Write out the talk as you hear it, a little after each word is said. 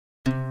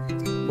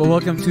Well,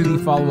 welcome to the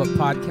Follow Up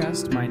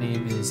Podcast. My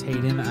name is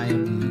Hayden. I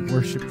am the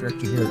worship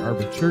director here at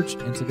Arbor Church,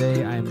 and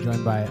today I am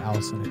joined by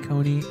Allison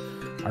Aconi,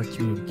 our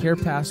community care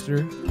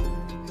pastor,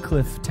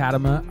 Cliff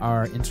Tadema,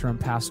 our interim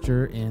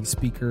pastor and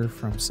speaker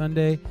from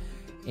Sunday,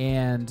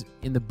 and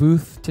in the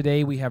booth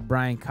today we have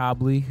Brian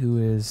Cobley, who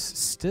is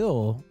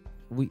still,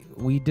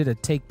 we did a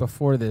take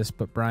before this,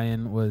 but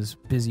Brian was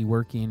busy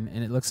working,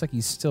 and it looks like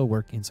he's still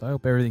working, so I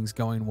hope everything's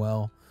going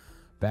well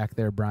back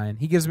there, Brian.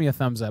 He gives me a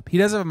thumbs up. He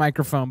does have a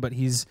microphone, but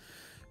he's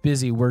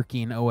busy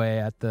working away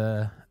at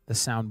the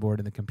soundboard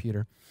and the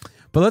computer.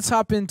 But let's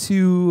hop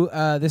into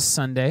this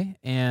Sunday,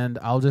 and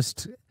I'll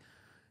just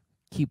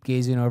keep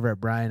gazing over at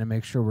Brian and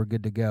make sure we're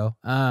good to go.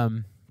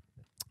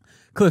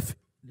 Cliff,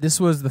 this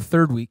was the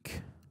third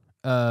week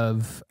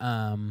of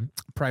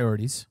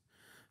priorities.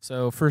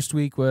 So first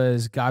week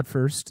was God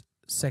First.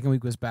 Second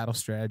week was Battle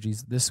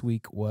Strategies. This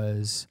week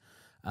was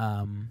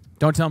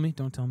Don't Tell Me.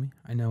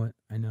 I know it.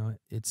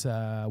 It's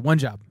One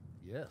Job.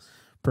 Yes.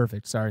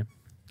 Perfect. Sorry.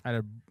 I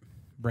had a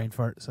brain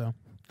fart, so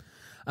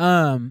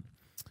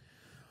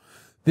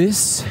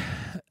this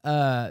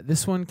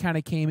one kind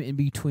of came in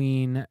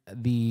between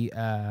the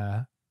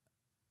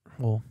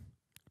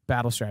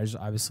Battle Strategies,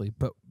 obviously,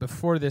 but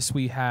before this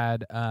we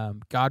had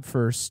God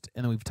First,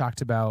 and then we've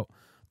talked about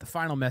the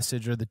final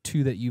message, or the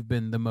two that you've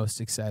been the most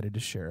excited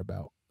to share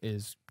about,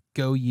 is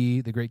Go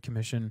Ye, the Great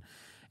Commission,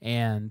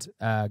 and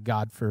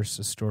God First,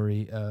 a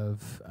story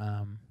of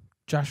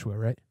Joshua,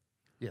 right?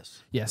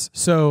 Yes.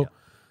 So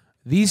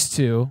these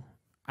two,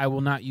 I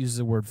will not use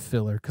the word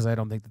filler because I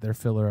don't think that they're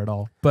filler at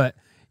all. But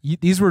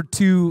these were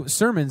two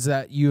sermons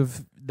that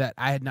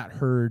I had not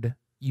heard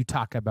you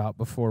talk about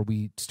before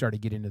we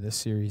started getting into this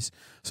series.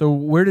 So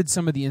where did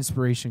some of the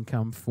inspiration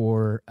come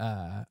for?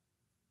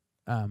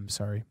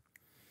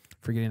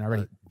 Forgetting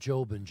already.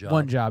 Job and Job.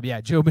 One Job, yeah.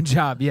 Job and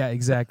Job, yeah,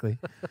 exactly.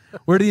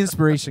 Where did the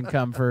inspiration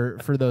come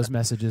for those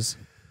messages?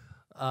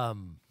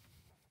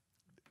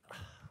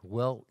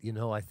 Well,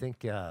 I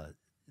think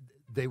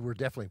they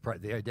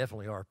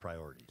definitely are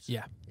priorities.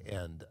 Yeah.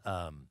 And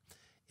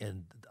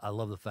I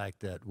love the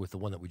fact that with the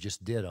one that we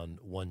just did on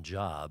One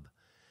Job,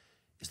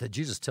 is that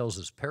Jesus tells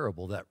this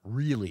parable that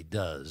really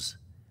does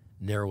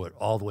narrow it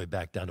all the way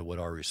back down to what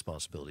our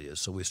responsibility is.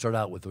 So we start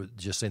out with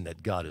just saying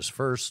that God is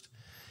first.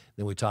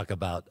 Then we talk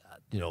about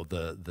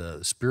the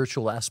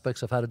spiritual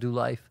aspects of how to do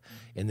life,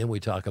 and then we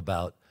talk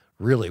about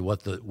really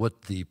what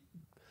the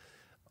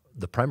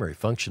primary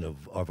function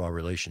of our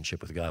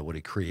relationship with God, what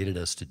He created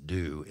us to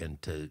do,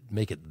 and to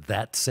make it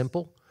that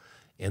simple.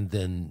 And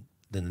then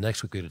the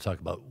next week we're going to talk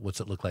about what's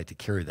it look like to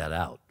carry that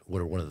out.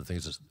 What are one of the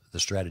things, the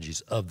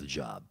strategies of the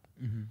job.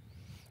 Mm-hmm.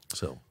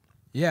 So.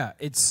 Yeah,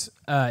 it's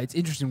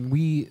interesting.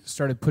 We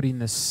started putting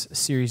this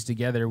series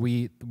together.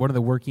 One of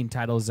the working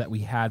titles that we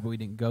had, but we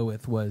didn't go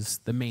with, was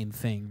The Main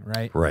Thing,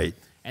 right? Right.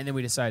 And then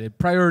we decided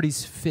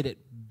priorities fit it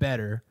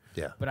better.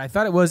 Yeah. But I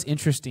thought it was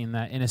interesting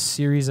that in a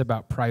series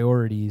about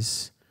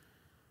priorities,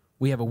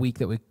 we have a week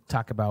that we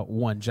talk about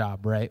one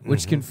job, right?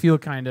 Which can feel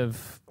kind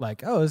of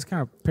like, oh, it's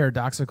kind of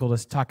paradoxical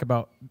to talk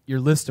about your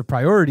list of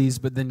priorities,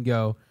 but then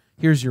go,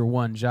 here's your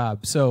one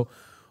job. So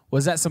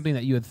was that something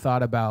that you had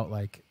thought about,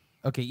 like,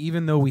 okay,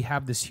 even though we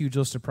have this huge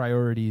list of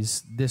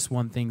priorities, this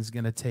one thing's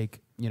going to take,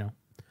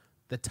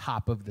 the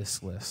top of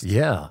this list?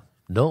 Yeah.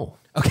 No.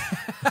 Okay.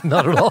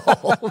 Not at all.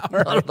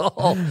 Not at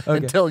all. Okay.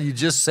 Until you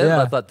just said it,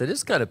 I thought that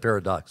is kind of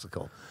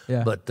paradoxical.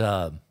 Yeah. But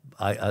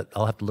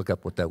I'll have to look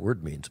up what that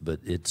word means, but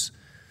it's...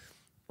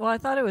 Well, I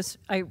thought it was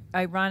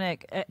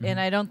ironic, and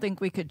I don't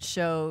think we could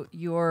show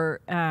your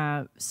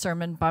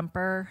sermon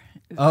bumper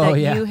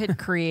you had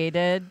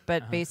created,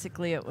 but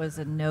basically it was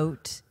a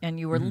note, and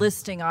you were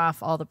listing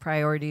off all the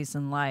priorities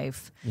in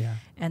life,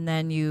 and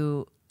then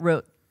you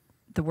wrote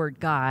the word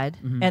God,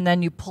 and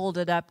then you pulled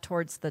it up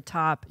towards the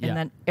top, and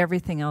then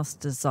everything else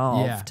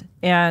dissolved.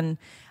 And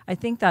I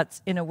think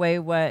that's, in a way,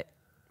 what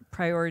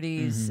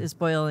priorities is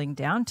boiling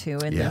down to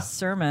in this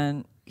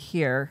sermon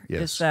here,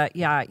 is that,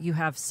 you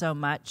have so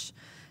much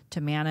to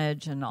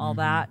manage and all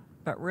that,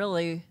 but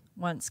really,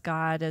 once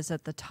God is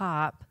at the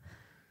top,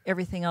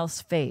 everything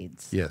else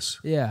fades. Yes.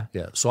 Yeah.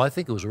 Yeah. So I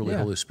think it was a really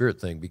Holy Spirit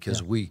thing,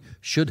 because we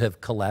should have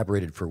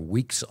collaborated for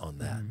weeks on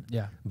that.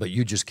 Yeah. But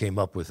you just came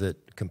up with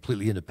it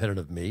completely independent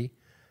of me.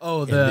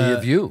 Oh, and me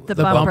of you. The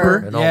bumper.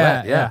 And all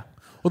that. Yeah.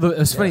 Well, it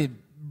was funny.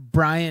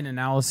 Brian and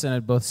Allison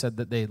had both said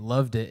that they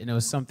loved it, and it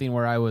was something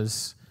where I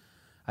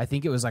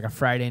think it was like a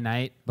Friday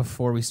night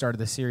before we started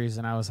the series,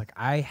 and I was like,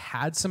 I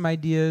had some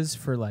ideas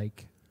for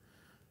like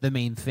the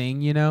main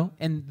thing,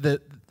 and the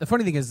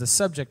funny thing is the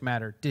subject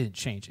matter didn't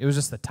change. It was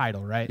just the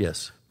title, right?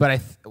 Yes. But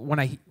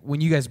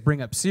when you guys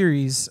bring up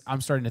series, I'm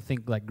starting to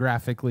think like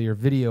graphically or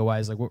video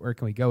wise, like where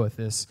can we go with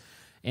this?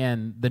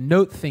 And the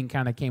note thing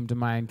kind of came to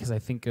mind because I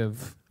think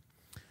of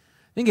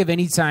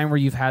any time where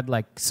you've had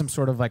like some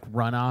sort of like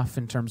runoff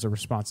in terms of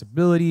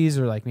responsibilities,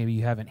 or like maybe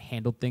you haven't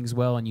handled things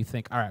well, and you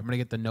think, all right, I'm going to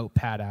get the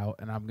notepad out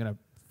and I'm going to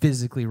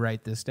physically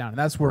write this down. And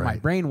that's where my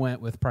brain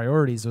went with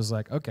priorities. It was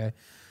like, okay,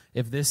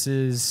 if this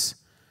is,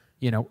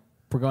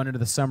 we're going into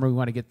the summer, we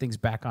want to get things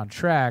back on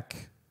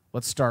track,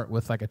 let's start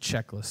with like a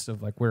checklist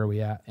of like, where are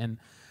we at? And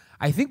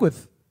I think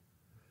with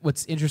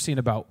what's interesting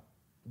about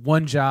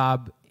one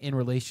job in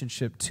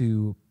relationship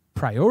to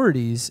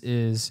priorities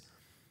is,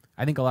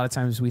 I think a lot of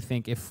times we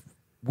think if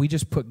we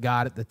just put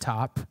God at the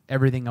top,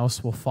 everything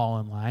else will fall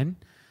in line. And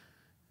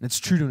it's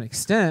true to an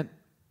extent,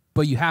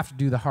 but you have to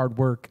do the hard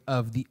work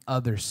of the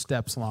other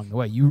steps along the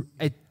way.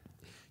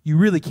 You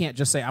really can't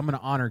just say, I'm going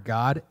to honor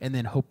God and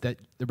then hope that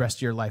the rest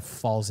of your life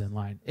falls in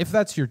line. If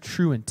that's your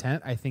true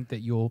intent, I think that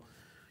you'll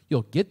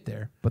get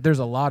there. But there's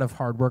a lot of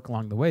hard work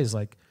along the way, is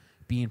like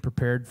being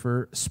prepared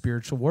for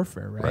spiritual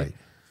warfare, right?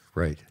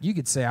 Right. You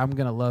could say, I'm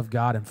going to love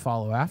God and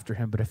follow after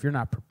him, but if you're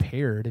not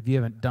prepared, if you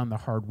haven't done the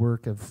hard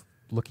work of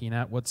looking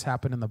at what's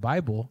happened in the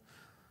Bible,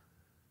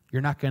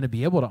 you're not going to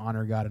be able to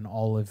honor God in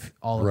all of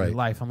your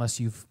life unless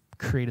you've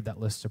created that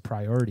list of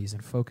priorities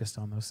and focused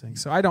on those things.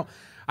 So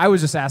I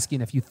was just asking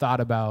if you thought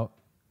about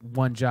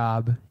one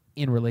job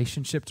in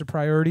relationship to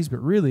priorities,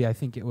 but really I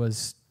think it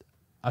was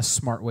a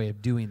smart way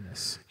of doing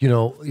this. You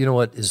know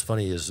what is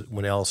funny is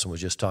when Allison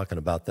was just talking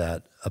about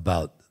that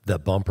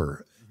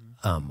bumper,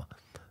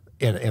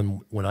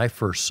 and when I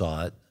first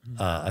saw it,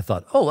 I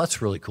thought, oh,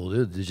 that's really cool,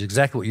 dude. It's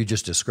exactly what you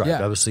just described.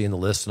 Yeah. I was seeing the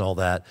list and all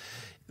that.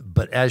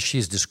 But as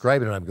she's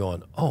describing it, I'm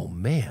going, oh,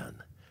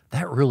 man,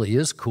 that really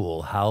is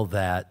cool how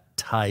that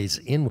ties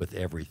in with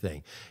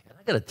everything. And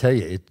I got to tell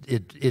you,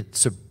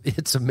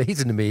 it's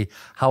amazing to me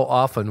how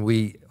often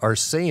we are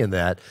saying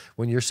that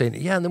when you're saying,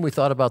 yeah, and then we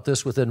thought about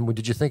this with it, and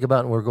did you think about it?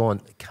 And we're going,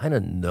 kind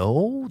of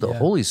no. The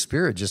Holy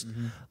Spirit just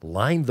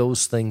lined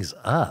those things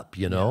up,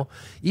 you know?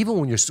 Even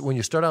when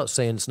you start out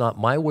saying it's not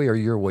my way or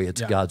your way,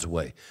 it's God's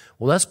way.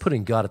 Well, that's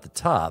putting God at the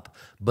top.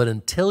 But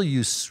until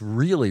you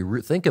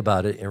really think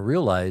about it and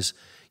realize,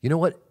 you know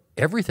what?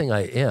 Everything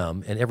I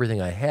am and everything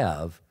I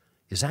have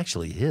is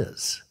actually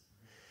His.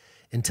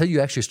 Until you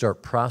actually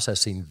start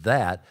processing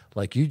that,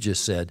 like you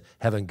just said,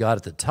 having God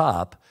at the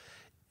top,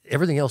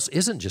 everything else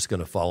isn't just going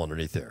to fall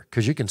underneath there.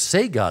 Because you can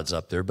say God's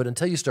up there, but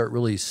until you start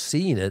really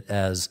seeing it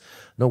as,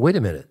 no, wait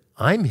a minute,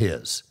 I'm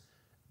His.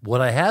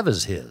 What I have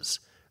is His.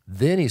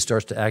 Then He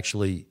starts to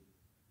actually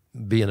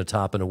be in the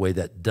top in a way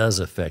that does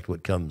affect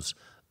what comes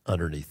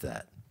underneath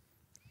that.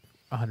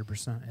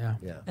 100%,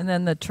 yeah. And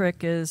then the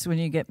trick is when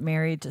you get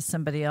married to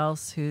somebody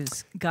else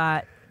who's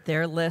got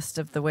their list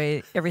of the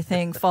way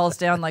everything falls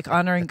down, like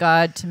honoring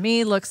God to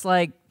me looks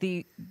like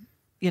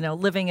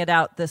living it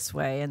out this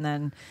way. And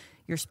then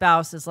your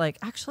spouse is like,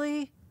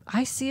 actually,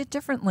 I see it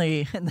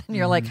differently. And then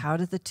you're like, how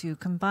do the two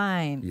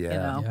combine?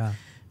 Yeah.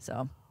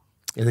 So.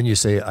 And then you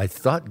say, I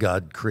thought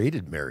God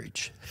created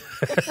marriage.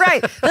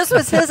 Right. This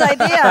was His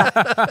idea.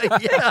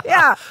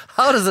 Yeah.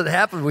 How does it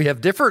happen? We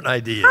have different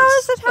ideas. How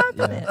does it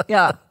happen?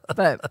 Yeah.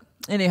 But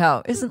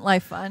anyhow, isn't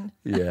life fun?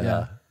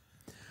 Yeah.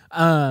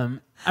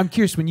 I'm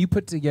curious, when you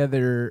put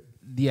together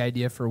the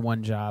idea for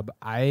one job,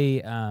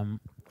 I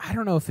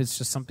don't know if it's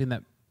just something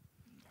that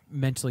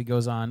mentally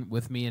goes on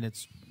with me and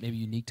it's maybe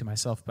unique to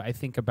myself, but I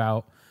think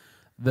about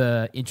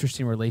the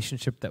interesting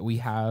relationship that we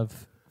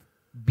have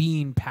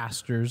being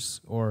pastors,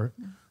 or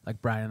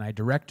like Brian and I,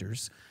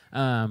 directors,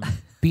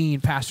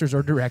 being pastors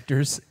or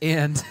directors,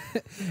 and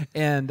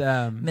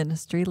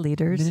ministry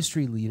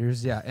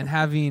leaders, yeah, and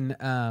having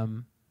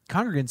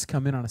congregants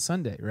come in on a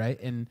Sunday, right?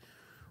 And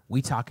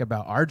we talk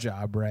about our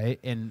job, right?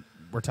 And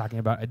we're talking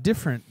about a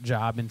different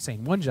job and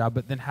saying one job,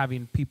 but then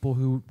having people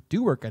who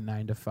do work a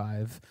 9 to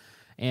 5.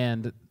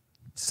 And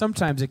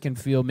sometimes it can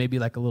feel maybe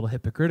like a little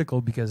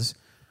hypocritical because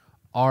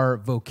our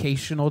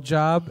vocational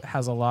job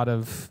has a lot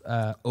of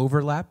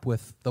overlap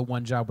with the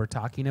one job we're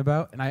talking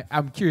about. And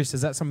I'm curious,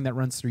 is that something that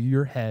runs through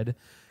your head?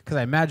 Because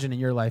I imagine in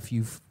your life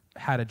you've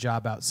had a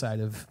job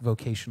outside of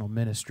vocational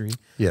ministry.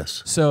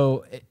 Yes.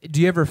 So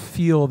do you ever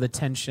feel the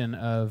tension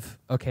of,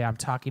 okay, I'm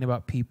talking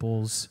about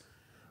people's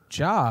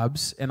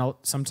jobs, and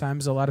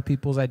sometimes a lot of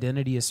people's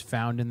identity is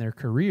found in their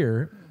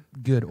career,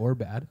 good or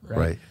bad,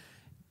 right?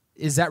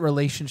 Is that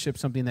relationship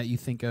something that you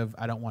think of,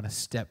 I don't want to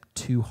step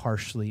too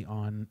harshly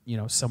on,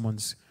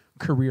 someone's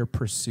career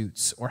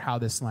pursuits, or how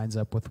this lines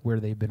up with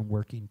where they've been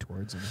working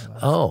towards in their life?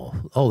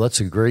 Oh, that's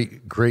a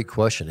great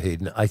question,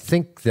 Hayden. I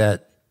think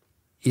that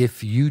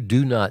if you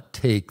do not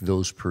take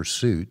those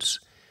pursuits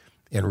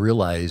and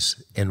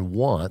realize and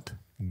want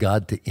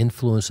God to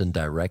influence and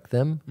direct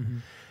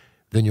them,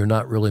 then you're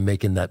not really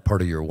making that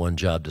part of your one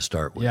job to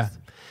start with. Yeah.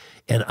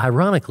 And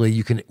ironically,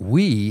 it's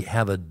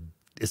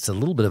a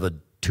little bit of a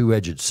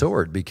two-edged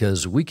sword,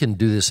 because we can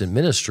do this in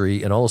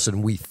ministry and all of a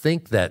sudden we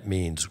think that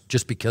means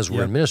just because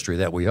we're in ministry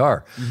that we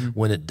are,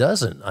 when it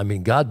doesn't. I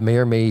mean, God may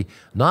or may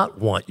not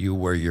want you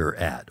where you're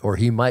at, or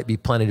He might be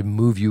planning to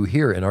move you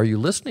here. And are you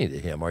listening to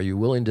Him? Are you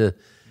willing to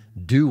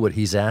do what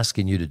He's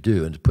asking you to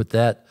do, and to put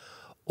that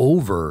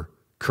over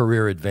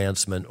career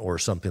advancement or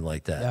something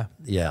like that?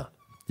 Yeah.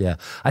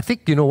 I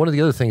think, one of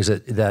the other things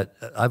that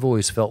I've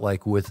always felt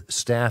like with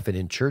staff and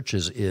in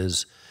churches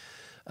is,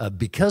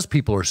 because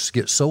people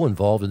get so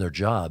involved in their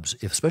jobs,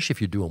 especially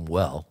if you do them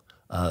well,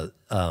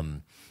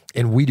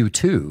 and we do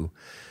too,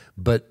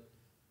 but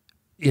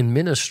in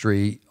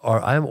ministry,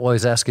 I'm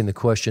always asking the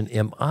question,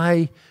 am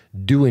I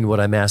doing what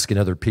I'm asking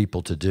other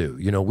people to do?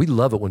 You know, we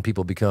love it when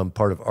people become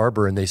part of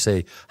Arbor and they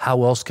say,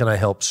 how else can I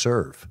help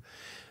serve?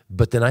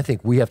 But then I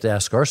think we have to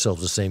ask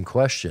ourselves the same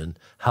question,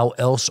 how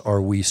else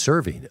are we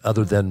serving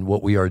other than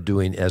what we are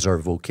doing as our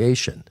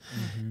vocation?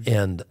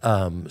 And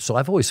so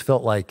I've always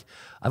felt like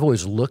I've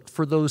always looked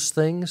for those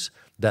things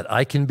that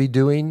I can be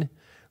doing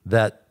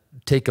that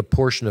take a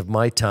portion of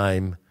my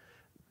time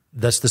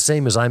that's the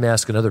same as I'm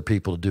asking other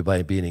people to do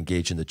by being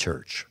engaged in the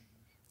church.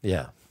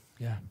 Yeah.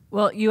 Yeah.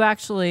 Well, you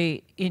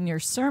actually, in your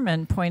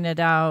sermon, pointed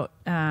out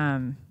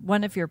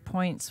one of your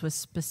points was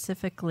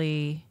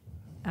specifically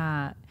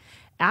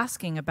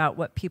asking about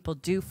what people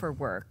do for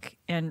work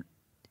and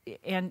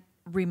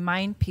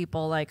remind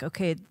people like,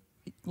 okay,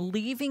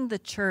 leaving the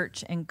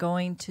church and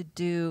going to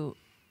do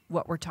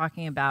what we're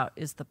talking about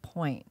is the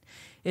point.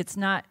 It's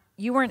not,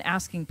 you weren't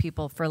asking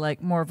people for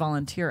like more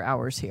volunteer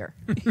hours here.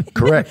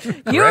 Correct.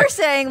 You were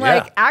saying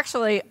like,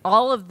 actually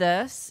all of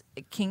this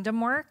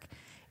kingdom work,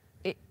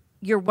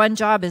 your one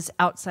job is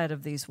outside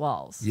of these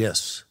walls.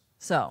 Yes.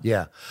 So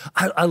yeah,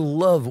 I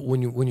love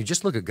when you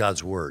just look at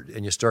God's word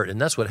and you start,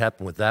 and that's what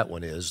happened with that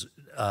one is,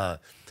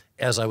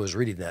 as I was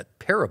reading that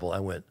parable, I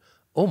went,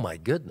 oh my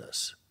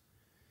goodness,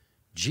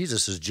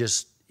 Jesus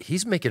is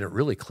he's making it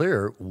really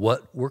clear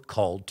what we're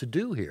called to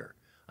do here.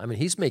 I mean,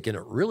 he's making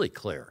it really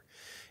clear.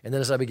 And then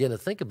as I began to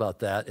think about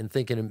that and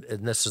thinking,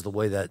 and this is the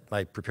way that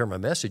I prepare my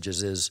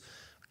messages is,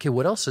 okay,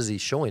 what else is he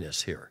showing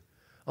us here?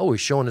 Oh,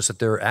 he's showing us that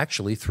there are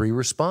actually 3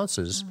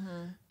 responses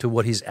to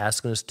what he's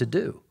asking us to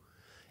do.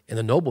 And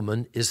the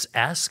nobleman is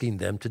asking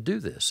them to do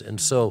this. And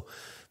so,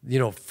 you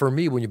know, for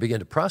me, when you begin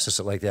to process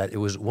it like that, it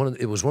was one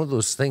of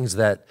those things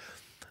that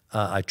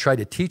I try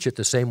to teach it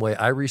the same way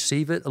I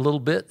receive it a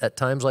little bit at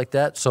times like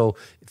that. So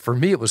for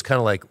me, it was kind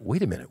of like,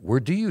 wait a minute, where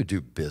do you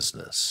do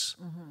business?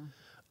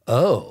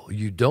 Oh,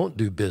 you don't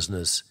do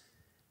business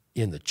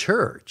in the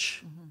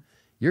church.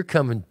 You're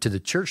coming to the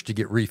church to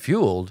get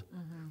refueled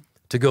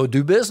to go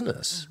do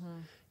business.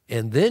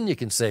 And then you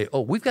can say,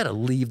 oh, we've got to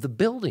leave the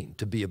building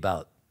to be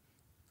about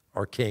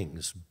our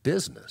King's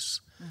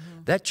business.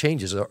 That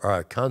changes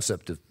our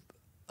concept of,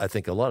 I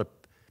think a lot of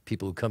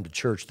people who come to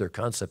church, their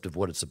concept of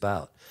what it's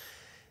about.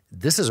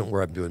 This isn't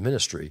where I'm doing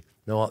ministry.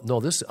 No, I'm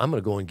going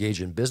to go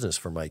engage in business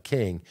for my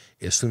King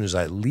as soon as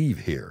I leave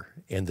here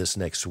and this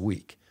next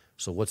week.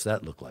 So what's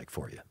that look like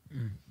for you?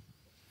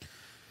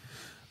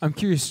 I'm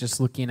curious, just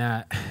looking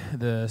at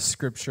the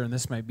scripture, and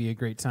this might be a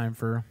great time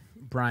for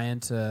Brian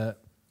to...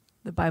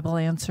 The Bible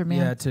answer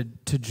man. Yeah,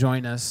 to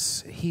join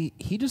us. He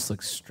just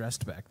looks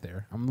stressed back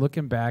there. I'm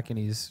looking back, and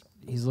he's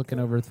looking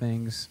over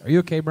things. Are you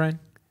okay, Brian?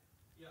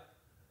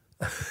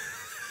 Yeah.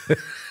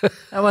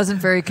 That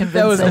wasn't very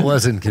convincing. That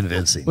wasn't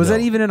convincing. Was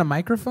that even in a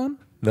microphone?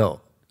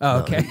 No. Oh,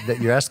 okay. No,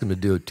 you're asking him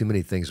to do too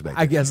many things back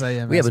there. I guess I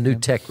am. We have a new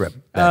tech rep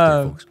back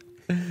there, folks.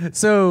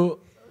 So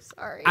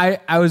sorry.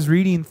 I was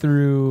reading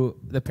through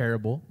the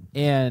parable,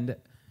 and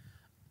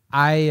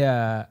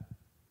I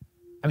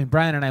mean,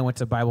 Brian and I went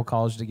to Bible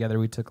college together.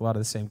 We took a lot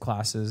of the same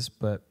classes,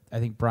 but I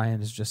think Brian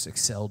has just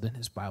excelled in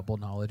his Bible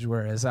knowledge,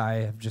 whereas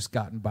I have just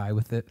gotten by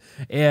with it.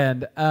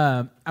 And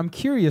I'm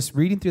curious,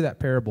 reading through that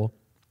parable,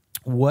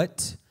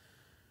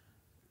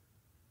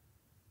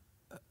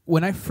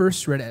 when I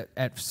first read it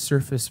at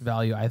surface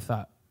value, I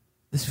thought,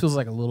 this feels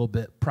like a little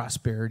bit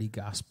prosperity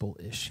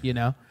gospel-ish, you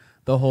know?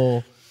 The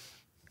whole,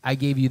 I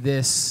gave you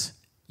this,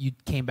 you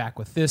came back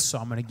with this, so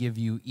I'm going to give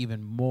you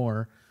even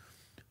more.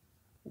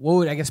 What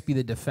would, I guess, be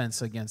the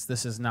defense against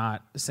this? Is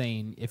not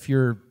saying if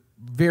you're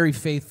very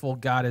faithful,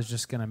 God is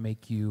just going to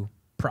make you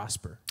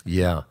prosper.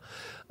 Yeah.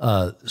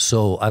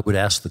 So I would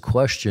ask the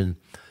question,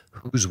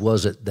 whose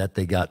was it that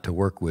they got to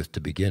work with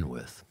to begin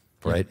with,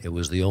 right? Yeah. It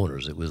was the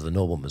owners. It was the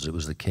noblemen. It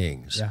was the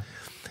kings. Yeah.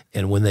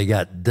 And when they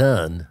got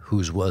done,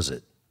 whose was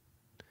it?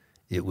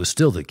 It was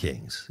still the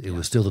kings. It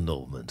was still the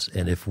noblemen's.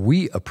 And if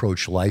we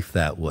approach life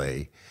that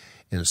way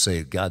and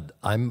say, God,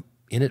 I'm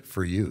in it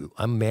for you.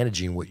 I'm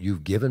managing what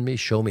you've given me.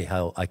 Show me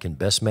how I can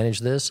best manage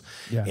this.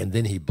 Yeah. And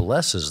then he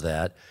blesses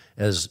that.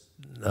 As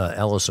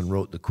Allison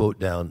wrote the quote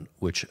down,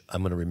 which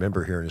I'm going to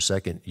remember here in a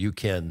second, you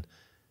can,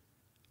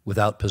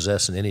 without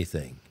possessing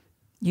anything.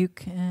 You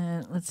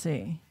can, let's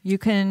see, you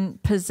can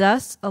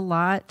possess a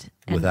lot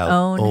and without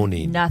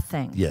owning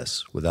nothing.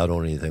 Yes, without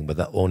owning anything,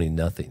 without owning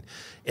nothing.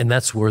 And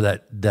that's where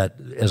that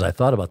as I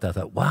thought about that,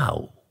 I thought,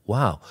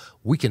 wow,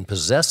 we can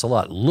possess a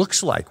lot.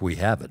 Looks like we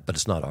have it, but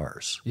it's not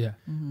ours. Yeah.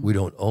 Mm-hmm. We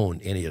don't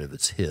own any of it.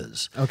 It's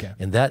his. Okay.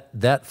 And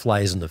that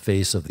flies in the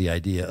face of the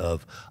idea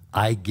of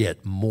I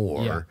get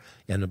more. Yeah.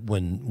 And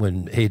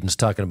when Hayden's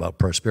talking about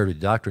prosperity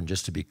doctrine,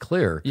 just to be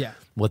clear, yeah.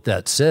 what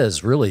that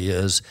says really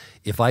is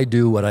if I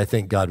do what I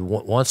think God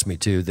wants me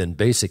to, then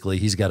basically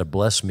he's got to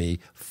bless me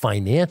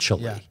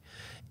financially. Yeah.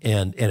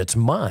 And it's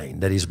mine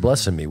that he's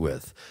blessing me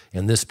with.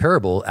 And this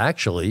parable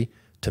actually,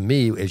 to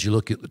me, as you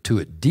look to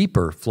it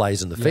deeper,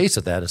 flies in the face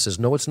of that and says,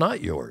 no, it's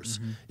not yours.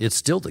 Mm-hmm. It's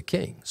still the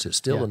king's. It's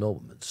still the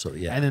nobleman's. So,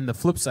 yeah. And then the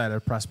flip side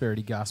of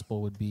prosperity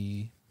gospel would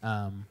be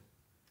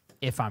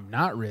if I'm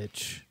not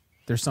rich,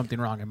 there's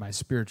something wrong in my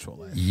spiritual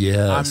life.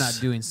 Yes. I'm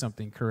not doing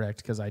something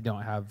correct because I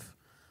don't have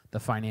the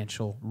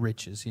financial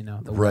riches,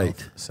 the Right.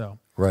 wealth. So,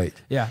 right.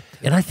 yeah.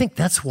 And I think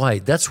that's why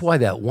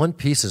that one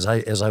piece,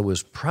 as I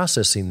was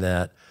processing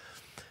that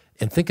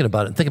and thinking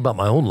about it and thinking about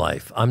my own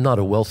life, I'm not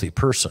a wealthy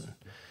person.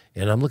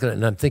 And I'm looking at it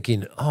and I'm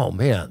thinking, oh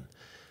man,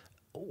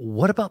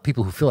 what about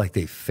people who feel like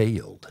they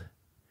failed?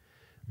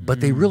 But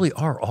they really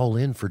are all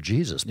in for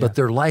Jesus. But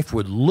their life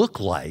would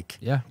look like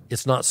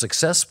it's not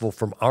successful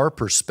from our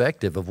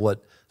perspective of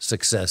what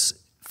success,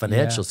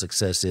 financial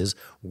success is,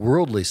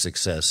 worldly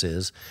success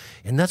is.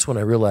 And that's when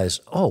I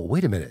realized, oh,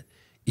 wait a minute.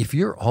 If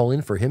you're all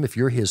in for him, if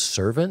you're his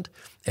servant,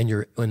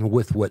 and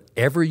with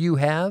whatever you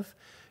have,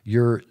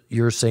 you're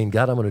saying,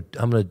 God,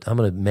 I'm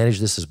gonna manage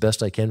this as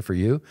best I can for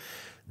you.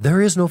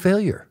 There is no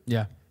failure.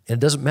 Yeah. And it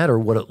doesn't matter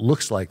what it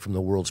looks like from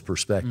the world's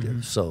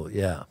perspective. So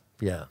yeah.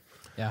 Yeah.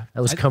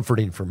 That was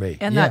comforting for me.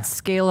 And that's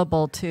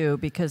scalable too,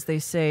 because they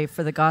say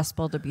for the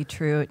gospel to be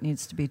true, it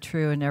needs to be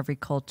true in every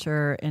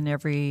culture, in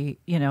every,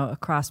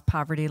 across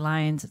poverty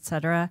lines, et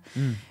cetera.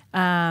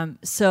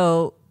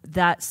 So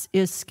that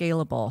is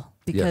scalable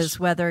because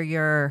whether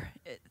you're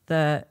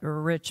the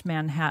rich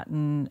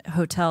Manhattan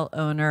hotel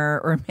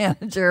owner or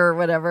manager or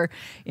whatever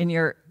in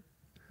your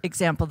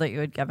example that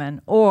you had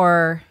given,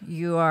 or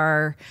you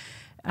are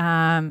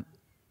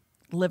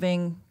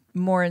living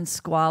more in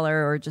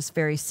squalor or just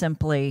very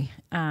simply,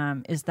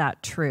 is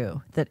that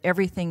true? That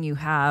everything you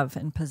have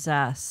and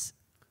possess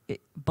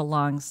it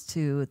belongs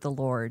to the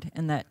Lord,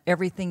 and that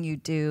everything you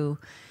do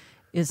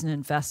is an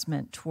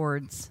investment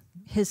towards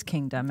his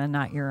kingdom and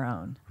not your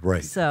own.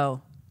 Right.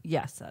 So,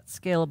 yes, that's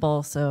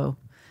scalable. So,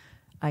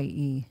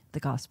 i.e., the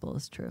gospel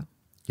is true.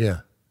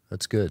 Yeah,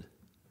 that's good.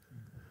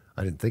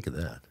 I didn't think of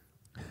that.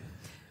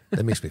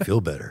 That makes me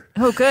feel better.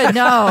 Oh, good.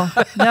 No,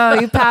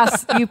 you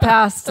passed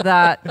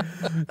that.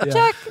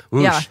 Check.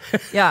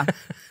 Yeah,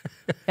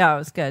 it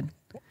was good.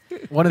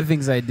 One of the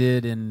things I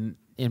did in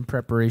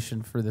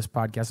preparation for this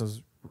podcast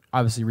was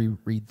obviously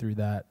read through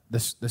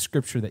the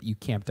scripture that you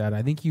camped out.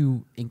 I think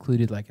you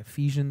included like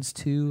Ephesians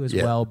 2 as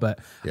well, but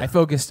I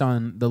focused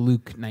on the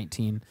Luke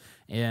 19,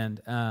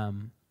 and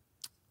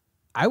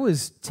I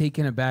was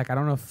taken aback. I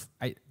don't know if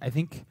I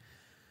think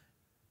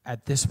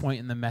at this point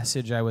in the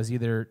message, I was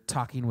either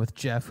talking with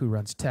Jeff, who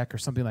runs tech, or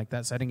something like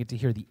that, so I didn't get to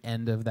hear the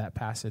end of that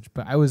passage.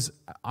 But I was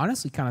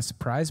honestly kind of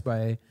surprised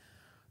by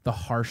the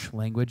harsh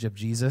language of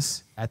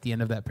Jesus at the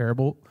end of that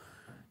parable.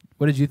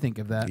 What did you think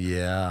of that?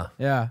 Yeah.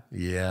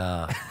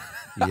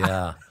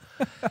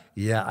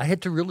 I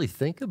had to really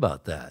think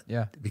about that.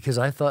 Yeah. Because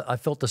I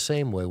felt the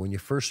same way. When you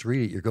first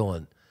read it, you're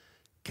going,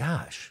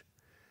 gosh,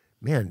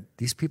 man,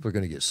 these people are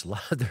going to get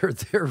slaughtered.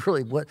 They're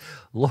really,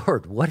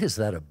 Lord, what is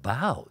that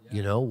about?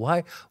 Yeah.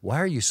 Why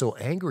are you so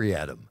angry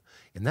at them?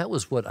 And that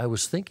was what I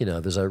was thinking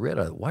of as I read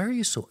it. Why are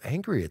you so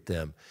angry at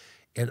them?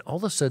 And all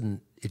of a sudden,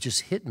 it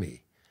just hit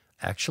me.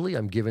 Actually,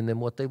 I'm giving them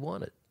what they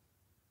wanted.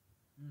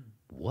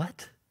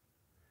 What?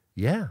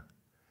 Yeah.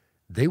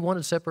 They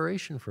wanted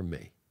separation from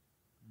me.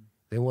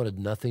 They wanted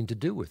nothing to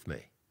do with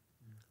me.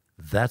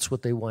 That's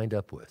what they wind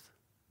up with.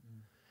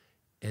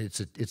 And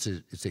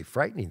it's a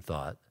frightening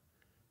thought,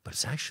 but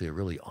it's actually a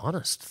really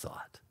honest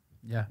thought.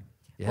 Yeah.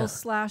 Well,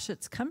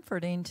 it's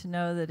comforting to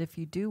know that if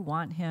you do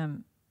want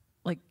him,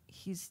 like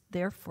he's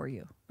there for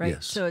you, right?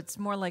 Yes. So it's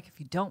more like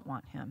if you don't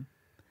want him,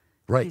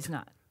 he's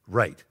not.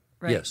 Right.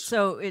 Right. Yes.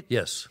 So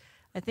yes.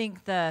 I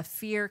think the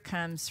fear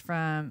comes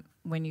from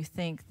when you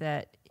think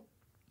that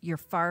you're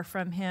far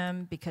from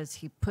him because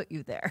he put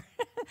you there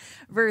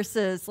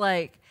versus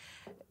like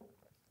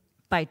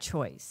by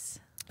choice.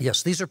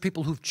 Yes, these are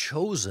people who've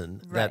chosen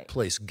that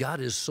place.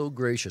 God is so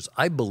gracious.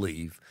 I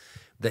believe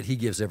that he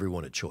gives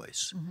everyone a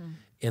choice.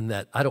 In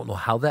that, I don't know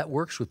how that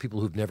works with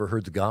people who've never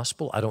heard the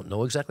gospel. I don't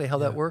know exactly how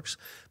that works,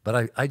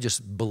 but I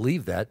just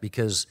believe that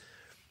because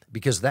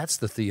that's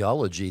the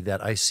theology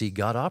that I see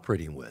God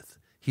operating with.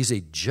 He's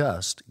a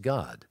just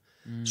God.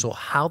 So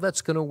how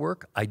that's going to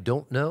work, I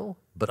don't know,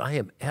 but I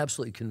am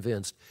absolutely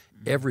convinced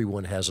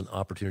everyone has an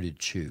opportunity to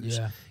choose.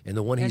 Yeah. And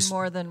the one and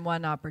more than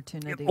one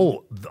opportunity.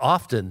 Oh,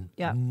 often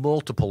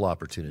multiple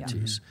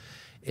opportunities.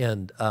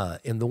 And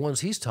the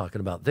ones he's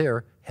talking about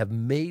there have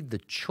made the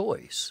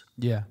choice.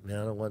 Yeah. Man,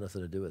 I don't want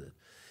nothing to do with it.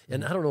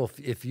 And I don't know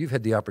if you've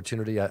had the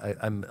opportunity. I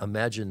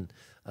imagine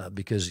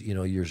because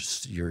your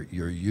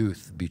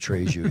youth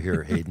betrays you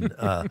here, Hayden.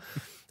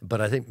 But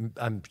I think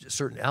I'm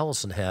certain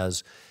Allison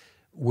has,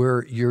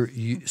 where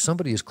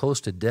somebody is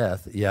close to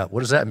death. Yeah. What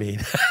does that mean?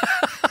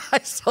 I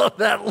saw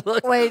that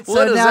look. Wait, what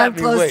so does now that I'm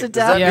mean? close Wait, to does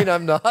death? that mean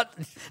I'm not?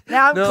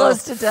 Now I'm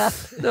close to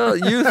death. No,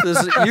 youth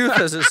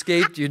has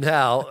escaped you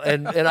now,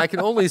 and I can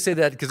only say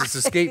that because it's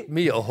escaped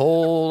me a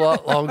whole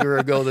lot longer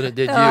ago than it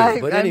did you.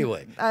 But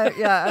anyway,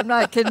 I'm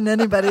not kidding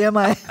anybody, am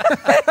I?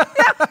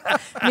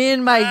 Me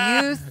and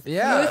my youth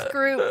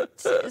group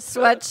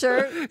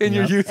sweatshirt. In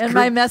your youth and group.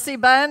 my messy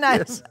bun.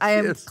 I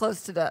am yes.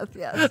 close to death,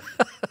 yes.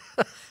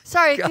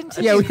 Sorry,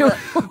 continue.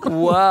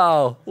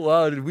 Wow.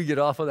 Did we get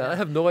off on that? I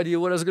have no idea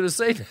what I was going to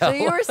say now. So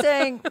you were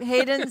saying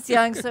Hayden's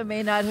young, so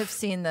may not have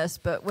seen this,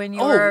 but when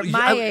you were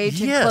my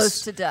age and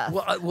close to death.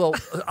 Well,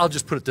 I'll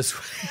just put it this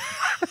way.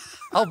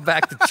 I'll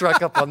back the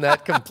truck up on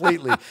that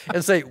completely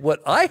and say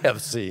what I have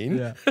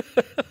seen,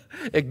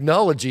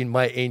 acknowledging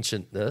my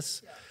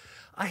ancientness.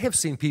 I have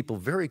seen people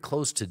very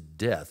close to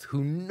death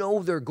who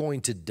know they're going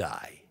to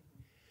die,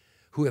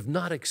 who have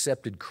not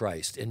accepted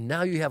Christ, and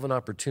now you have an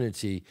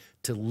opportunity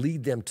to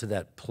lead them to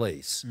that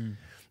place.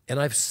 And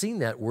I've seen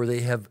that where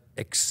they have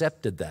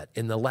accepted that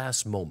in the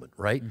last moment,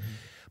 right?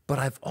 But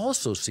I've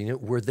also seen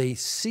it where they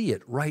see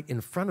it right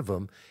in front of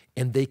them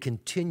and they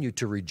continue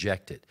to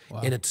reject it. Wow.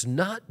 And it's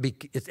not,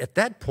 at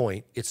that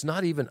point, it's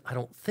not even, I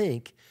don't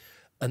think,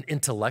 an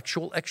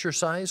intellectual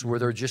exercise where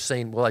they're just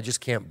saying, well, I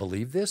just can't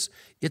believe this.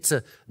 It's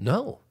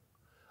no,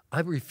 I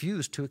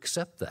refuse to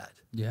accept that.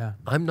 Yeah.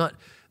 I'm not,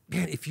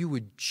 man, if you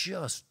would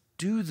just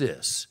do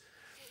this.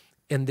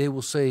 And they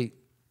will say,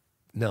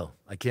 no,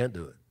 I can't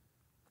do it.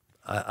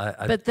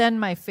 But then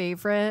my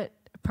favorite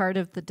part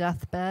of the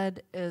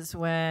deathbed is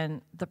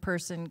when the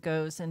person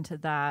goes into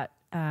that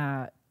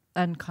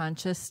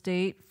unconscious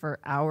state for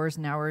hours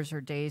and hours or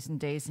days and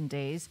days and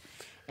days.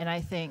 And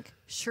I think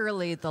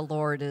surely the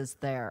Lord is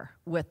there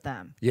with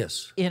them.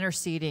 Yes.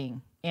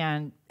 Interceding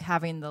and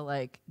having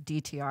the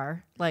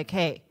DTR,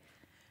 hey,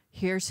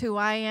 here's who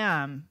I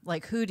am.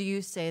 Who do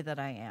you say that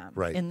I am?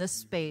 Right. In this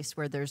space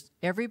where there's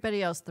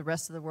everybody else, the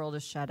rest of the world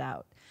is shut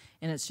out.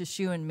 And it's just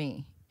you and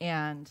me.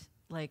 And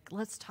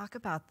let's talk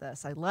about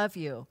this. I love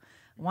you.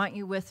 I want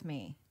you with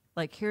me.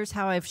 Here's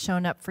how I've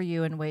shown up for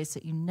you in ways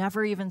that you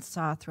never even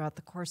saw throughout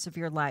the course of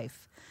your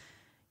life.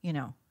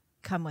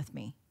 Come with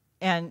me.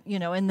 And,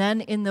 and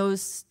then in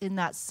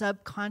that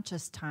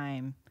subconscious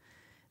time,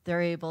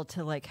 they're able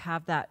to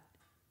have that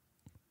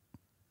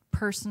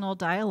personal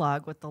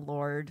dialogue with the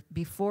Lord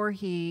before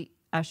he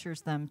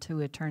ushers them to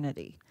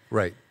eternity.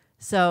 Right.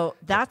 So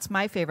that's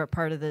my favorite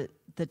part of the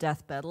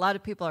deathbed. A lot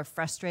of people are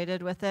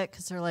frustrated with it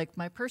because they're like,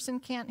 my person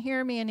can't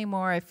hear me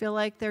anymore. I feel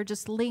like they're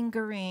just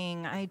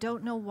lingering. I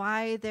don't know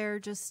why they're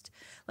just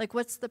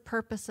what's the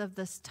purpose of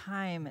this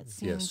time? It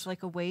seems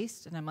like a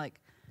waste. And I'm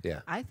like,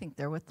 I think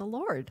they're with the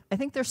Lord. I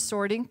think they're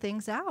sorting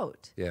things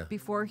out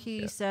before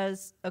he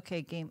says,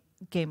 okay,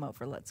 game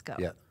over, let's go.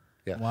 Yeah.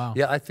 Yeah. Wow.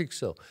 Yeah, I think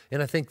so.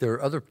 And I think there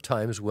are other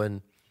times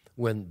when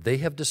they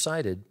have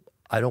decided,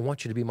 I don't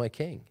want you to be my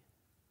king.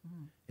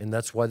 And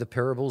that's why the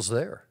parable's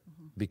there,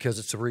 because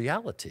it's a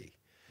reality.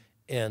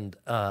 And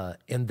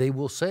they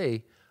will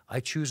say,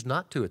 I choose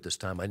not to at this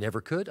time. I never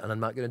could, and I'm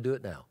not going to do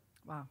it now.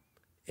 Wow.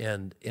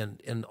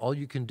 And all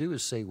you can do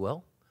is say,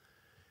 well,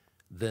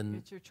 then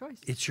it's your choice.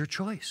 It's your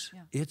choice.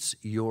 Yeah. It's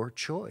your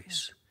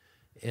choice.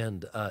 Yeah.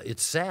 And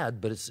it's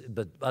sad, but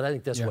I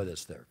think that's why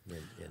that's there.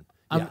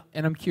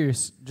 And I'm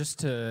curious, just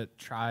to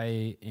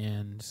try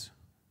and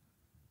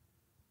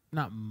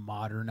not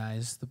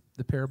modernize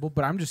the parable,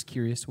 but I'm just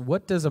curious,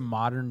 what does a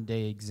modern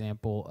day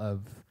example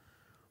of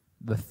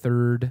the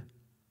third,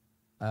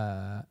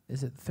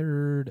 is it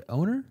third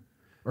owner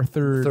or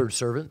third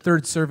servant?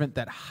 Third servant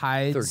that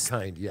hides. Third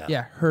kind, yeah.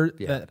 Yeah,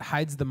 that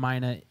hides the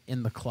mina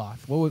in the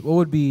cloth. What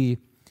would be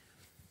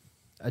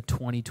a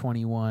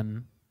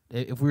 2021,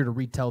 if we were to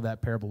retell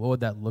that parable, what would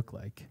that look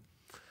like?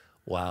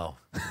 Wow.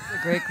 That's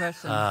a great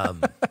question.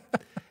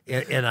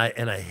 And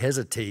I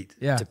hesitate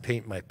to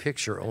paint my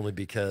picture only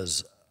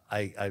because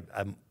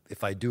I'm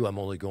if I do, I'm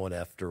only going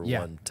after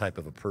one type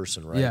of a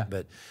person, right? Yeah.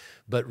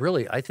 But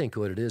really, I think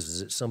what it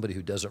is it's somebody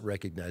who doesn't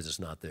recognize it's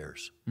not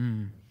theirs.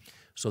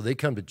 So they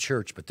come to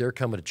church, but they're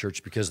coming to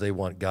church because they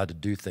want God to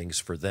do things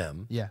for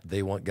them. Yeah.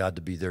 They want God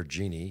to be their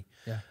genie.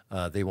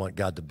 Yeah. They want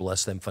God to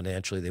bless them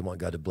financially. They want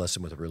God to bless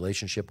them with a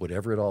relationship,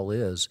 whatever it all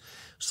is.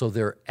 So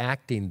they're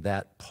acting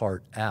that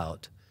part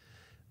out,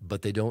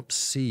 but they don't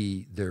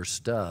see their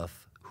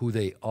stuff, who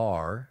they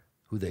are,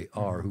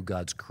 who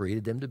God's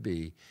created them to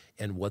be,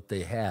 and what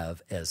they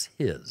have as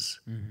His.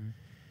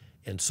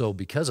 And so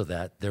because of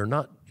that, they're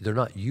not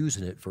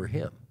using it for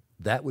Him.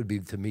 That would be,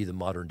 to me, the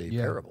modern day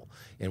parable.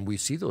 And we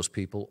see those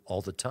people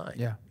all the time.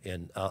 Yeah.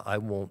 And I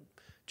won't,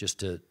 just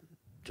to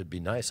be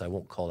nice, I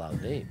won't call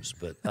out names,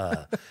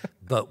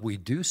 but we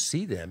do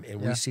see them,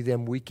 and we see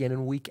them week in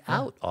and week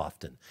out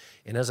often.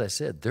 And as I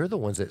said, they're the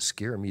ones that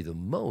scare me the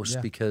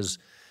most because,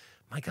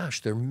 my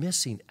gosh, they're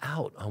missing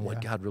out on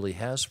what God really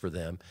has for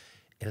them.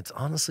 And it's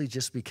honestly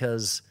just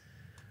because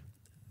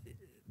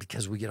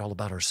we get all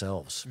about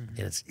ourselves, and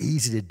it's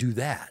easy to do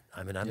that.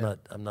 I mean, I'm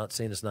not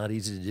saying it's not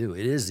easy to do.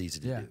 It is easy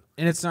to do.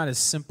 And it's not as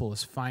simple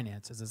as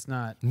finances. It's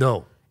not.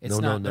 No.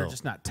 They're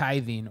just not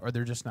tithing, or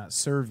they're just not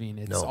serving.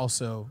 It's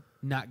also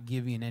not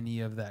giving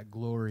any of that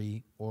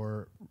glory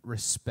or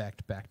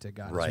respect back to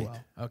God as well.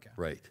 Okay.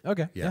 Right.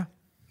 Okay. Yeah.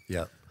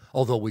 Yeah.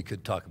 Although we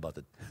could talk about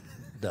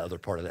the other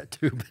part of that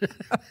too.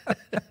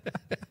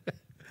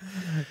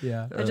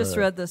 Yeah. I just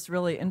read this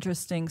really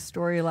interesting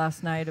story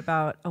last night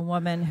about a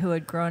woman who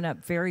had grown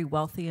up very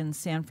wealthy in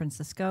San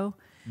Francisco,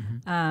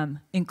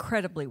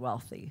 incredibly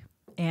wealthy,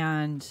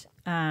 and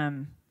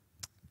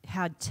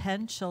had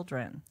 10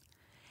 children.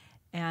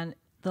 And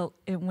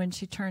when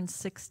she turned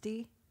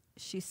 60,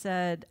 she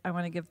said, I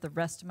want to give the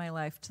rest of my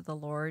life to the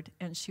Lord.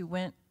 And she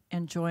went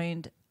and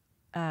joined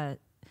a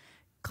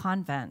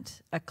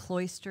convent, a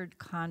cloistered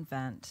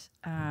convent,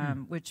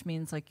 which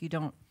means like you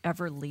don't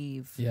ever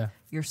leave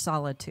your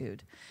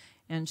solitude.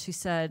 And she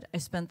said, I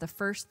spent the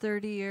first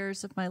 30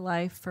 years of my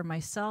life for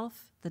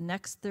myself, the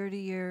next 30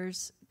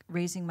 years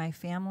raising my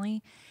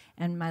family,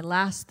 and my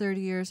last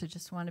 30 years, I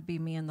just want to be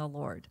me and the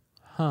Lord.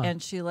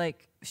 And she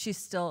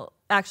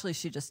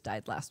just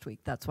died last week.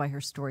 That's why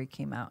her story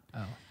came out.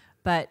 Oh.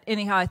 But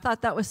anyhow, I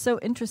thought that was so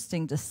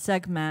interesting to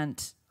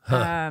segment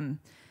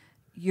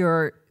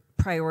your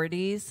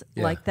priorities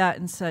like that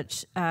in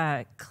such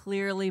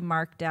clearly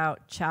marked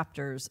out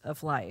chapters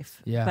of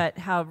life. Yeah. But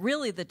how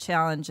really the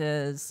challenge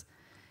is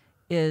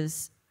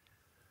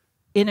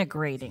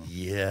integrating,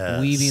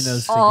 weaving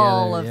those together,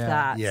 all of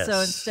that. Yes.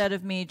 So instead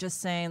of me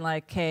just saying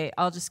like, "Hey,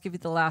 I'll just give you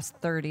the last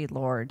 30,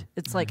 Lord,"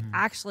 it's like,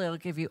 actually, I'll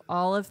give you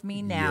all of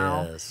me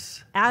now,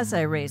 as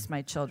I raise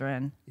my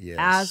children,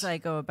 as I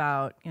go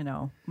about,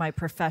 my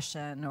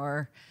profession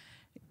or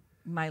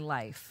my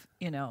life,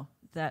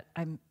 that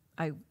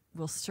I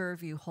will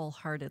serve you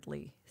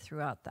wholeheartedly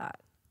throughout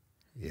that.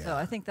 Yeah. So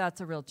I think that's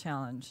a real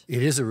challenge.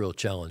 It is a real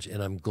challenge,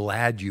 and I'm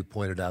glad you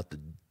pointed out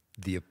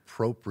the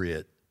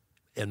appropriate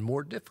and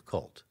more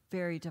difficult,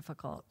 very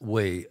difficult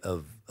way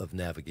of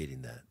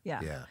navigating that.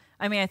 Yeah.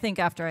 I mean, I think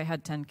after I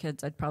had 10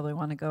 kids, I'd probably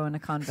want to go in a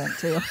convent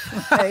too.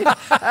 Right?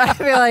 I'd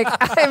be like,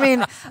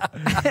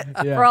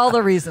 for all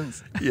the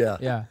reasons.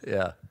 Yeah.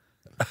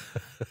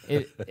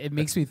 It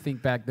makes me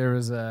think back. There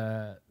was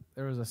a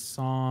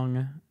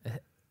song.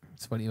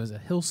 It's funny. It was a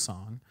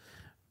Hillsong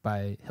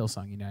by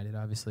Hillsong United,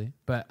 obviously,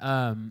 but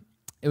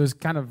it was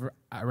kind of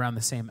around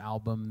the same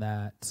album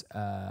that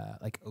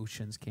like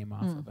Oceans came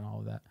off of and all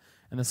of that.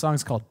 And the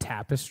song's called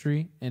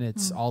Tapestry, and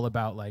it's all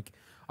about like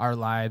our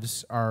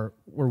lives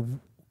we're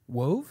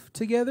wove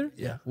together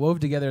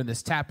in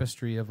this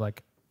tapestry of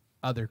like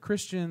other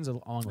Christians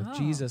along with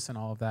Jesus and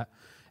all of that.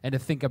 And to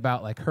think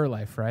about like her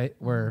life, right,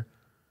 where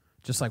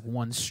just like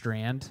one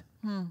strand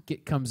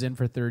comes in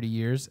for 30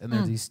 years, and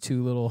there's these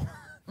two little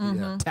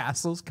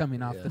tassels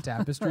coming off the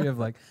tapestry of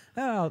like,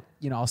 I'll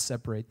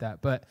separate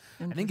that. But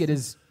I think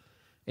it's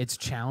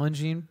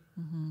challenging,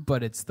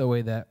 but it's the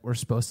way that we're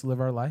supposed to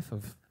live our life.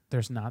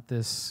 There's not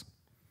these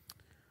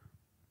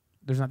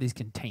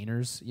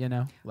containers,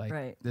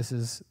 like this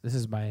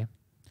is my, I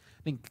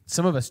think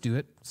some of us do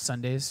it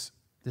Sundays.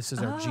 This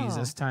is our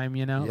Jesus time,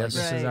 like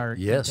this is our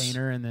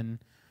container, and then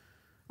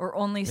or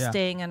only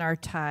staying in our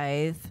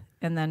tithe,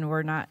 and then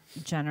we're not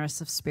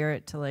generous of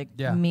spirit to like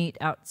meet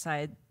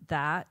outside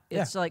that.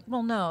 It's like,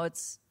 well, no,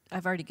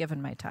 I've already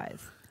given my tithe.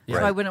 So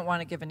I wouldn't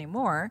want to give any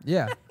more.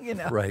 Yeah.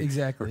 Right.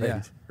 Exactly.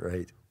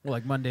 Right. Well,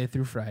 like Monday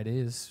through Friday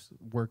is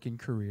work and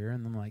career,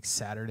 and then like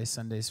Saturday,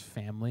 Sunday's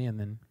family, and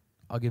then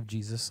I'll give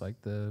Jesus like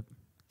the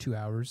 2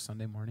 hours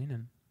Sunday morning,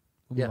 and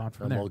we'll move on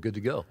from there. I'm all good to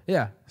go.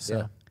 Yeah.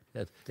 So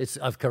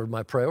I've covered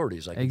my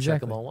priorities. I can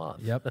check them all off.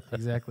 Yep.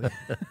 Exactly.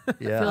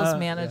 Feels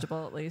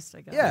manageable at least,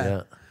 I guess.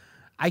 Yeah.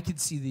 I could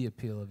see the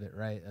appeal of it,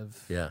 right?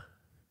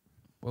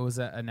 What was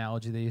that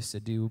analogy they used to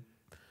do?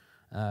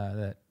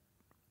 That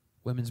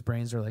women's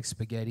brains are like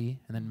spaghetti,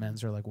 and then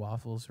men's are like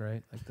waffles,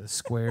 right? Like the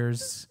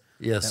squares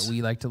that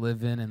we like to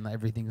live in, and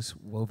everything's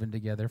woven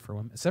together for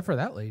women. Except for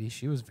that lady,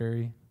 she was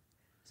very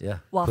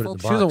waffle.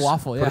 She was a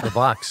waffle. Put it in the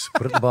box.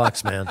 Put it in the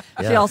box, man.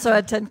 Yeah. She also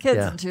had 10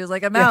 kids, and she was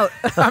like, "I'm out.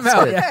 I'm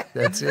out."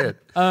 That's it.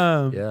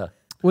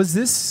 Was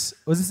this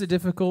a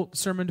difficult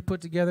sermon to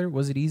put together?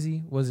 Was it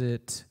easy? Was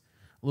it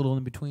a little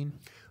in between?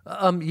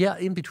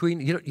 In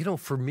between.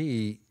 For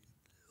me,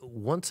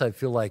 once I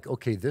feel like,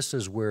 okay, this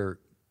is where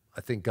I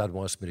think God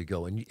wants me to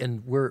go.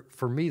 And where,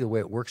 for me, the way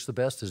it works the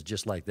best is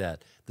just like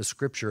that. The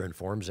Scripture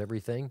informs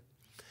everything.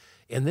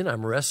 And then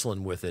I'm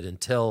wrestling with it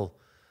until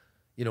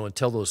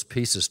those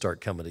pieces start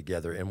coming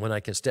together. And when I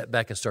can step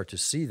back and start to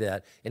see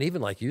that, and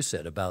even like you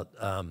said about,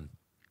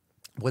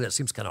 that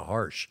seems kind of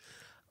harsh.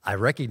 I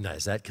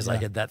recognize that because I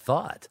had that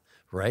thought,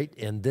 right?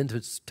 And then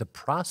to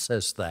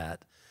process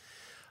that,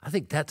 I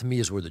think that to me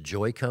is where the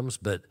joy comes,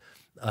 but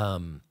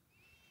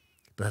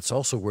that's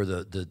also where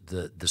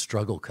the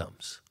struggle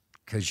comes.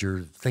 Because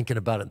you're thinking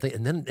about it,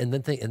 and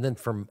then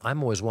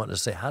I'm always wanting to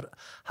say,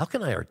 how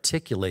can I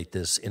articulate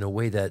this in a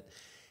way that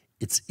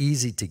it's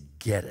easy to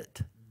get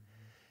it,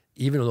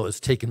 even though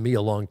it's taken me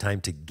a long time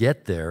to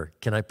get there?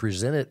 Can I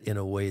present it in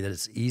a way that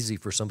it's easy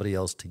for somebody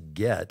else to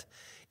get,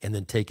 and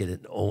then take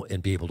it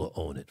and be able to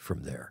own it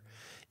from there,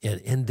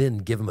 and then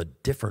give them a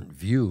different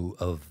view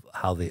of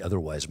how they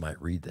otherwise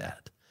might read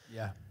that?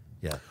 Yeah.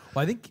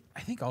 Well, I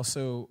think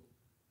also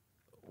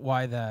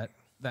why that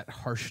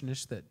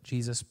harshness that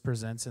Jesus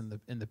presents in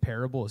the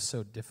parable is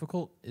so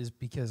difficult is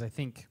because I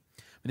think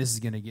this is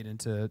going to get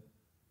into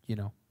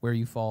where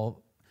you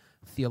fall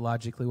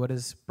theologically. What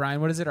is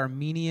it,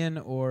 Arminian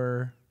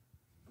or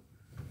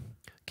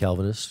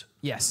Calvinist?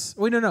 Yes.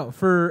 Wait, no.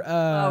 For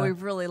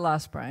we've really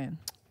lost Brian.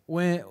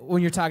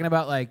 When you're talking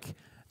about like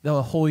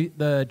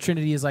the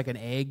Trinity is like an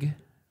egg,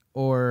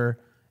 or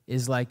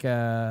is like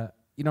a,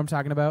 you know what I'm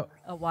talking about?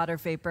 A water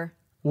vapor.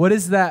 What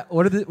is that?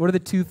 What are the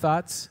two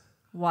thoughts?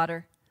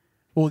 Water.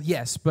 Well,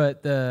 yes,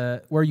 but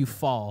where you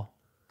fall.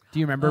 Do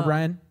you remember,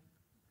 Brian?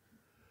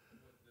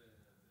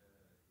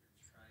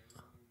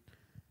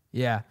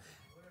 Yeah.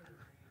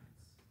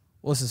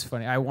 Well, this is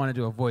funny. I wanted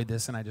to avoid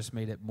this, and I just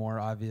made it more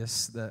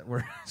obvious that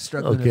we're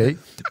struggling. Okay.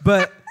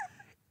 But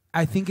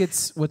I think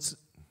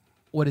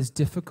what is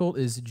difficult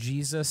is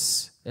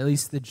Jesus, at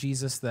least the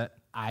Jesus that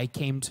I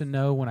came to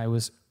know when I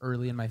was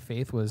early in my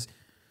faith, was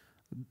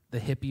the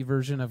hippie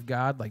version of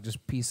God, like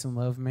just peace and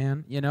love,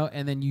 man, you know?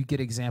 And then you get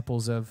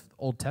examples of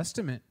Old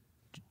Testament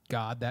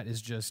God that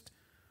is just,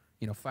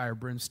 you know, fire,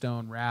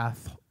 brimstone,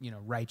 wrath, you know,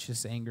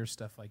 righteous anger,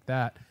 stuff like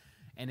that.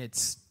 And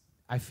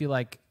I feel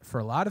like for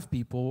a lot of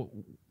people,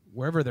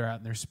 wherever they're at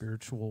in their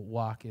spiritual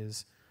walk,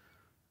 is,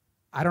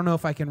 I don't know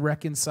if I can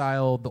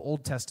reconcile the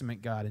Old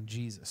Testament God and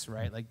Jesus,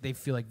 right? Like, they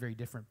feel like very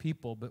different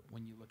people, but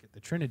when you look at the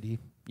Trinity,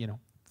 you know,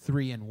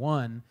 3 in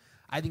 1,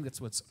 I think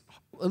that's what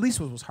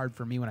was hard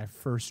for me when I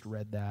first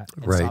read that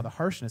and saw the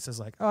harshness. As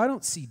like, oh, I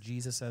don't see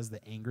Jesus as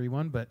the angry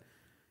one, but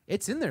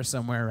it's in there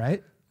somewhere,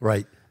 right?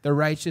 Right. The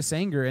righteous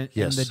anger and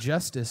the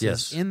justice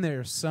is in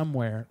there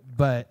somewhere.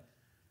 But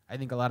I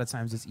think a lot of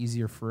times it's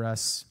easier for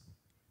us,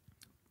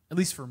 at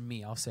least for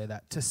me, I'll say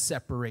that, to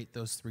separate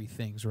those three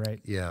things,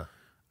 right? Yeah.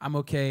 I'm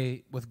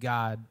okay with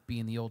God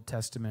being the Old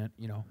Testament,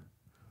 you know,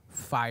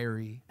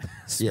 fiery.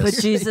 Yes.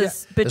 But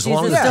Jesus, as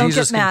long as don't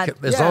Jesus get mad.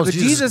 As long as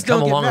Jesus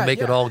come along and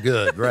make it all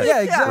good, right?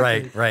 Yeah,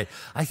 exactly. Right.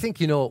 I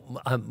think, you know,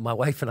 my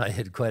wife and I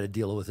had quite a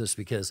deal with this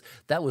because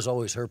that was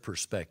always her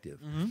perspective.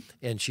 Mm-hmm.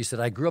 And she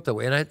said, I grew up that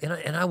way.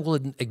 And I will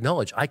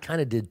acknowledge, I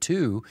kind of did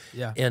too.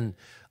 Yeah. And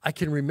I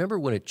can remember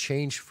when it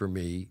changed for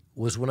me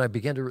was when I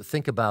began to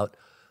think about,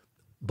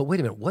 but wait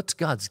a minute, what's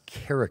God's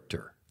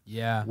character?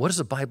 Yeah. What does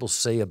the Bible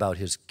say about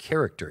his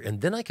character?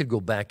 And then I could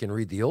go back and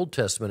read the Old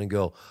Testament and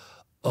go,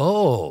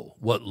 oh,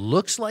 what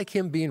looks like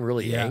him being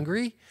really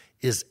angry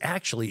is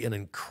actually an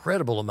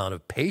incredible amount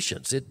of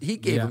patience. He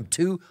gave him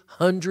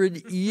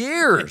 200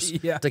 years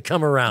to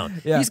come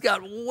around. Yeah. He's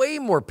got way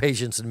more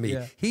patience than me.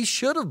 Yeah. He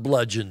should have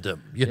bludgeoned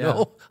him, you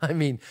know? I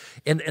mean,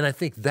 and I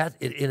think that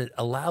it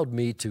allowed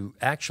me to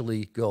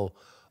actually go,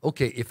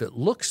 okay, if it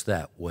looks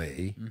that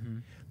way,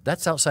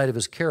 that's outside of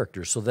his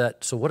character. So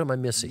what am I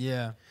missing?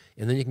 Yeah.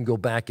 And then you can go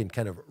back and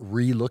kind of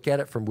re-look at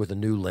it with a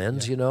new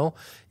lens, you know,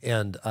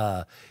 and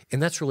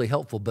that's really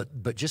helpful.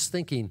 But just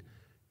thinking,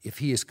 if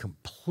he is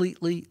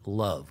completely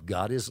love,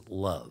 God is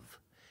love,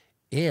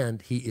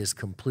 and he is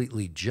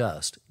completely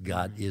just,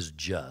 God is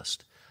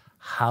just.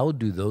 How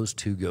do those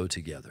two go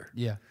together?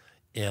 Yeah,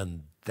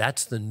 and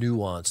that's the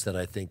nuance that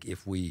I think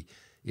if we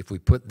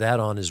put that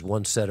on as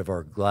one set of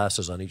our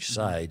glasses on each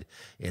side,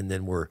 and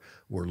then we're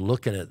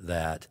looking at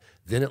that,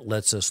 then it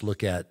lets us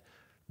look at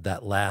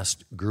that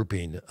last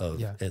grouping of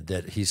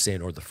that he's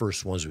saying, or the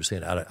first ones who are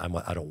saying,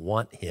 I don't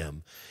want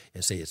him,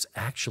 and say it's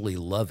actually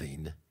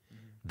loving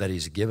that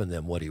he's given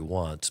them what he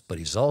wants, but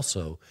he's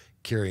also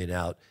carrying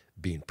out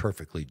being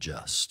perfectly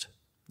just.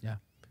 Yeah.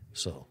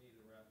 So.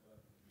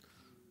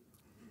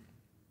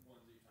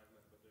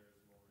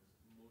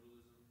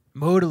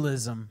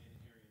 Modalism.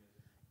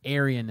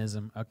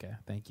 Arianism. Okay,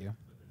 thank you.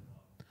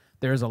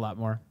 There's a lot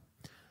more.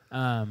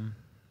 I'm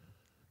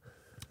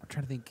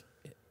trying to think.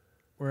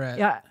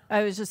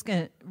 I was just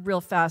going to real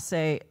fast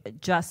say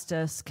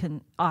justice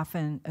can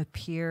often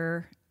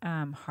appear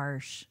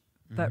harsh,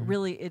 but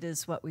really it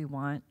is what we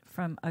want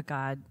from a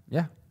God.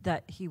 Yeah.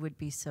 That he would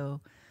be so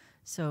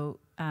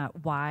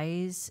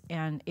wise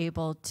and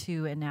able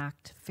to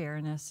enact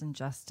fairness and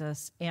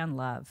justice and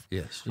love.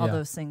 Yes. All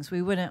those things.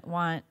 We wouldn't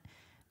want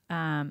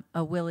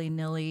a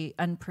willy-nilly,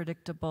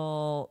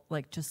 unpredictable,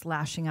 like just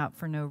lashing out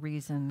for no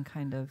reason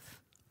kind of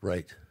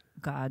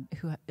God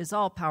who is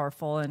all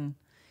powerful and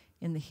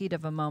in the heat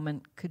of a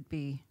moment could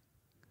be,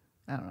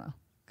 I don't know,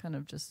 kind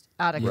of just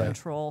out of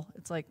control.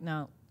 It's like,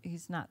 no,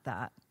 he's not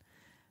that.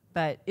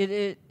 But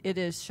it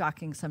is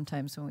shocking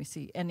sometimes when we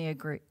see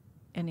Enneagram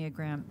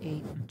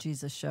 8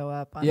 Jesus show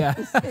up on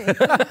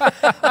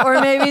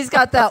or maybe he's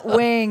got that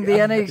wing, the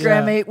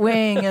Enneagram 8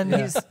 wing, and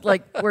he's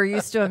like, we're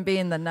used to him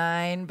being the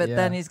 9, but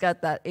then he's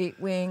got that 8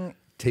 wing.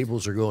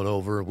 Tables are going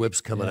over,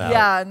 whips coming out.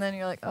 Yeah, and then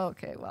you're like, oh,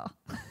 okay, well,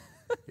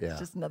 it's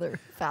just another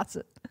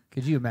facet.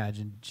 Could you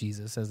imagine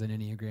Jesus as an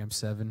Enneagram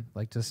 7?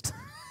 Like, just,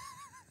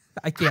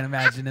 I can't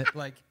imagine it.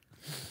 Like,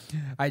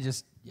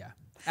 as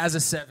a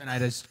 7, I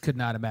just could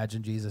not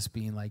imagine Jesus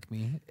being like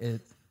me.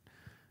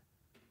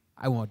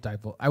 I won't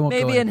dive. I won't.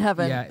 Maybe in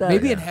heaven. Yeah,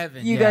 maybe in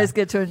heaven. You guys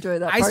get to enjoy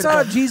that. I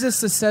saw Jesus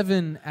the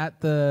 7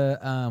 at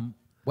the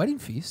wedding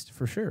feast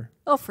for sure.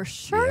 Oh, for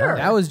sure. Yeah,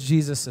 that was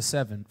Jesus the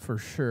 7 for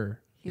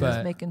sure. He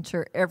was making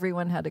sure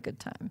everyone had a good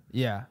time.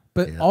 Yeah,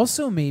 but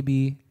also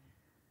maybe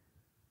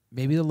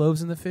the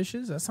loaves and the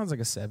fishes. That sounds like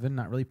a 7.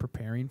 Not really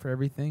preparing for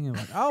everything, and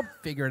like, I'll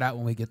figure it out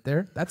when we get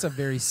there. That's a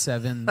very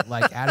 7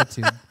 like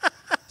attitude.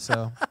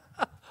 So.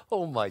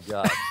 Oh my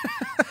God.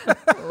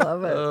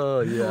 Love it.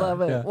 Oh, yeah.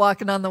 Love it. Yeah.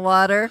 Walking on the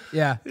water.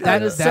 Yeah.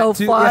 That is so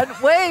fun.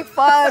 Yeah. Way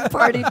fun.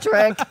 Party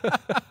trick.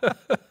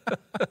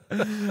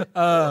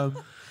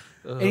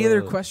 Any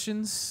other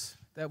questions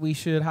that we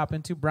should hop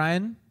into?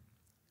 Brian?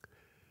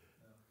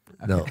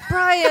 No.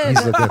 Brian,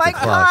 He's looking at my the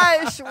clock.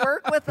 gosh,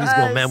 work with us. He's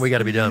going, man, we got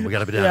to be done. We got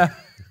to be done. Yeah.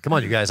 Come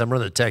on, you guys. I'm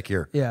running the tech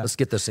here. Yeah. Let's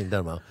get this thing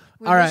done, Mo.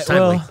 All right.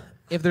 Timely. Well,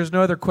 if there's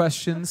no other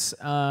questions,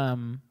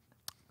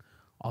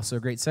 also a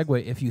great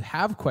segue. If you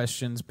have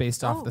questions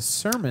based off the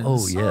sermons,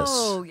 Oh, yes.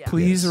 Oh, yeah.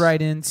 please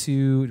write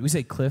into, did we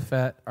say Cliff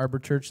at Arbor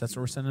Church? That's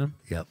what we're sending them?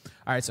 Yep.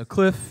 All right, so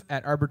Cliff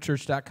at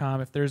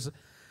arborchurch.com. If there's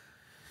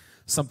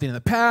something in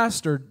the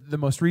past or the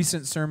most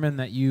recent sermon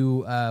that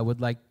you would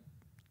like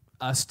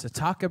us to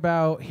talk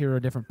about, hear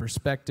a different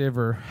perspective,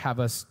 or have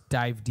us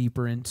dive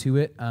deeper into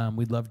it,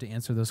 we'd love to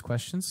answer those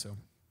questions. So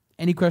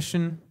any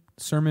question,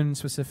 sermon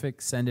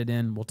specific, send it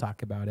in. We'll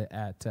talk about it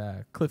at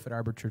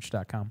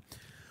cliff@arborchurch.com.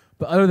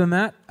 But other than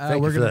that,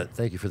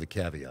 Thank you for the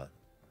caveat.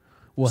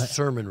 What?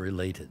 Sermon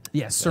related.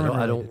 Yes, sermon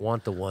I don't related.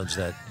 want the ones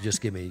that just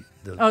give me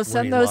the send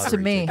winning those to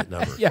lottery me. ticket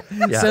number. Yeah,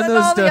 Yeah. send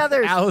those all the to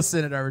others.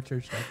 Allison at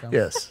arborchurch.com.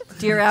 Yes.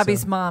 Dear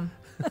Abby's mom.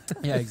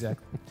 Yeah,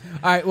 exactly.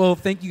 All right, well,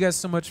 thank you guys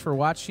so much for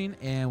watching,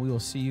 and we will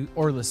see you,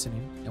 or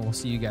listening, and we'll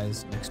see you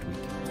guys next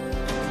week.